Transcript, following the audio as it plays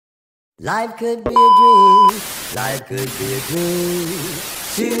Life could be a dream. Life could be a dream.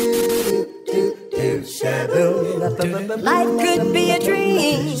 Life could be a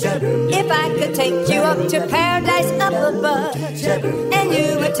dream if I could take you up to paradise up above, and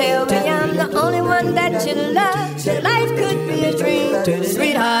you would tell me I'm the only one that you love. Life could be a dream,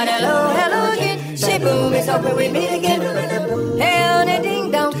 sweetheart. Hello, hello again. Shaboom, it's hoping we meet again. Hell, ding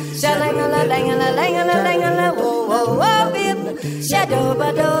dong, shalangala, langala, langala, langala, whoa, whoa, whoa, bib,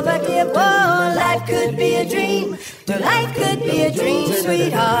 shadoba, doba, dib, whoa. Life could be a dream. Life could be a dream,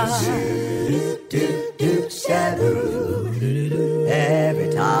 sweetheart. Every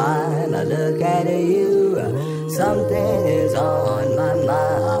time I look at you, something is on my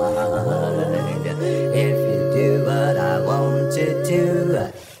mind. If you do what I want you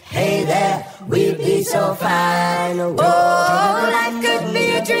to, hey there, we'd be so fine. Oh, life could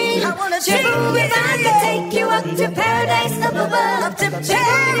be a dream. I wanna dream if I could take you up to paradise up above. Up to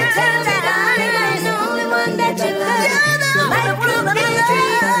paradise, I'm the only one that you love. Life could be a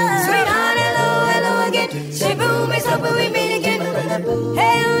dream, sweetheart. Hello, hello again. Shaboom, it's hoping we meet again.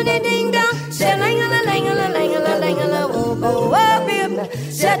 Hey, on the ding dong, shalangala, langala, langala, langala, whoa, whoa, whoa, bib,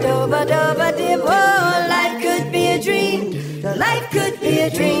 shadoba, doba, dib, whoa. Life could be a dream. Life could be a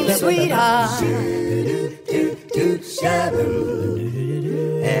dream, sweetheart.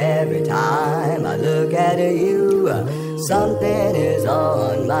 Every time I look at you, something is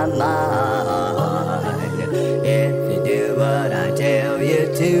on my mind. If you do what I tell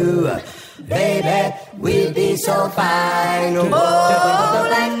you to, baby, we'd be so fine. Oh,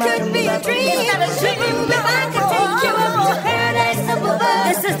 life could be a dream. If I could take you up to paradise up above.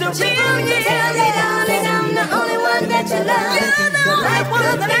 This is the real you tell me, darling, I'm the only one that you love. Life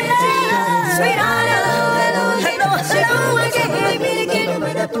could be a dream, sweetheart. Hello, hello, hello, hello, again, we meet again.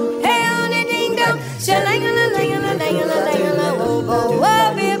 Hey, on the ding dong, shalangala, langala, langala, langala, whoa, whoa, whoa,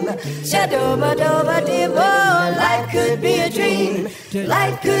 bib, shadoba, doba, dib, whoa. Life could be a dream.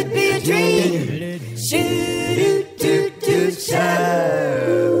 Life could be a dream. Shoot, toot, toot, shout.